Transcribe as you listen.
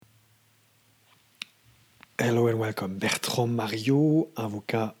Hello and welcome. Bertrand Mariot,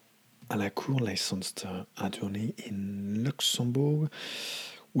 avocat à la Cour, licensed attorney in Luxembourg.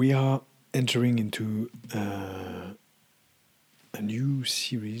 We are entering into a new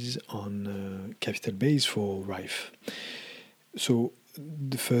series on capital base for RIFE. So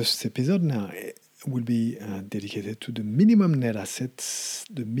the first episode now will be dedicated to the minimum net assets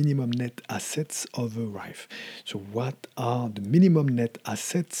of a RIFE. So what are the minimum net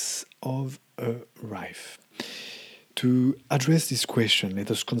assets of a RIFE? To address this question, let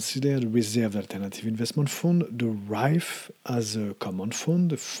us consider the Reserved Alternative Investment Fund, the RIFE, as a common fund,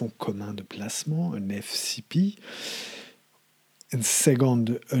 the Fonds commun de placement, an FCP. And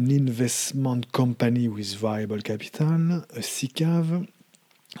second, an investment company with variable capital, a SICAV,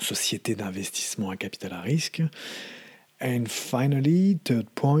 Société d'investissement à capital à risque. And finally, third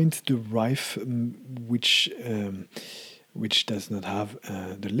point, the RIFE, which does not have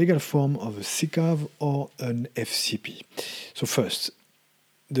the legal form of a SICAV or an FCP. So first,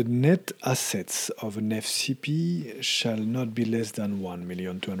 the net assets of an FCP shall not be less than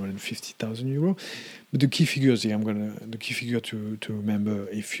 1,250,000 euro. But the key figures here, the key figure to remember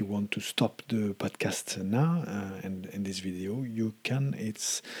if you want to stop the podcast now and this video, you can.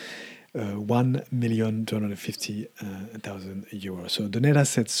 It's 1,250,000 euros. So the net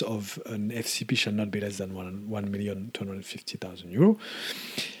assets of an FCP shall not be less than 1,250,000 euros.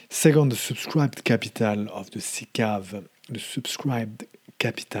 Second, the subscribed capital of the SICAV,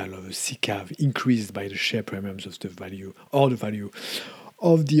 increased by the share premiums of the value of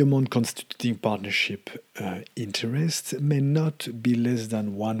the amount constituting partnership interest may not be less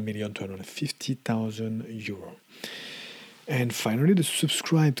than 1,250,000 euro. And finally, the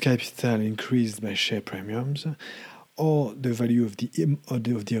subscribed capital increased by share premiums or the value of the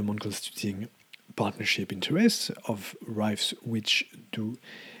amount constituting partnership interests of RIFEs which do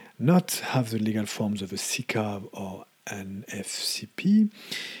not have the legal forms of a SICAV or an FCP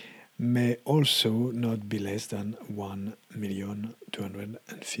may also not be less than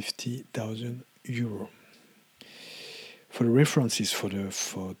 1,250,000 euro. For the references for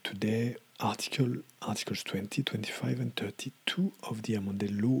today, Articles 20, 25, and 32 of the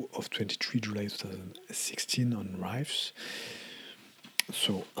Amended Law of 23 July 2016 on RIFEs.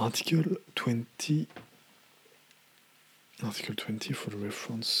 So Article 20 for the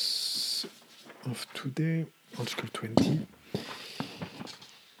reference of today. Article 20.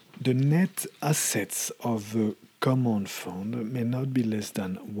 The net assets of the common fund may not be less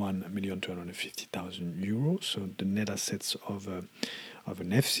than 1,250,000 euros. So the net assets of an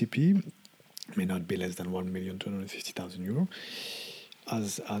FCP may not be less than 1,250,000 euros,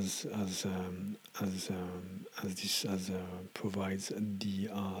 as provides the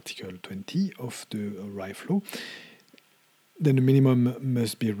Article 20 of the RIFE law. Then the minimum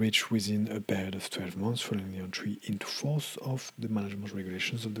must be reached within a period of 12 months following the entry into force of the management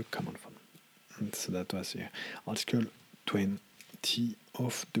regulations of the common fund. And so that was Article 20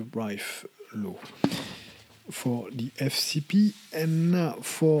 of the RIFE law for the FCP. And now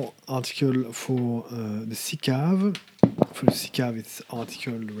for the SICAV. For the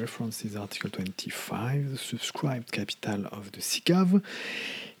SICAV, the reference is Article 25. The subscribed capital of the SICAV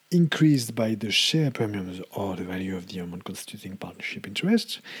increased by the share premiums or the value of the amount constituting partnership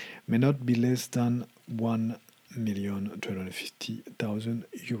interest may not be less than 1,250,000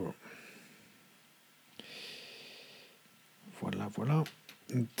 euro. Voila.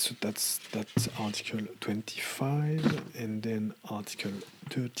 And so that's Article 25, and then Article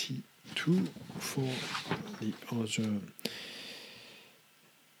 32 for the other.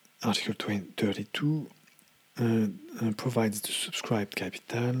 Article 32 provides the subscribed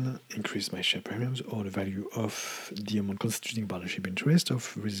capital increased by share premiums or the value of the amount constituting partnership interest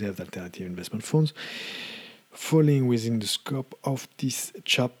of reserved alternative investment funds falling within the scope of this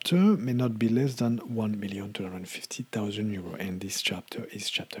chapter may not be less than 1,250,000 euro. And this chapter is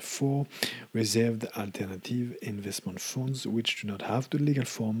Chapter 4, Reserved Alternative Investment Funds which do not have the legal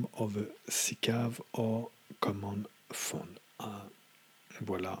form of a SICAV or common fund.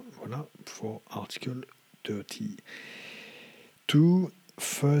 Voila for Article 32,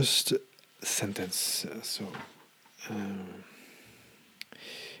 first sentence.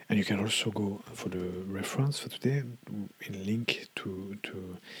 And you can also go for the reference for today in link to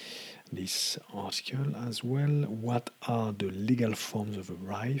this article as well. What are the legal forms of a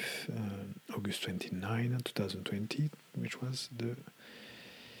RIFE? August 29, 2020, which was the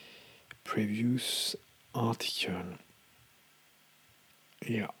previous article.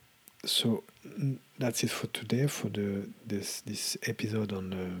 Yeah. So that's it for today for this episode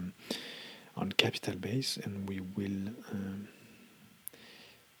on capital base, and we will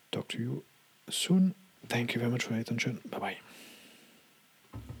talk to you soon. Thank you very much for your attention. Bye bye.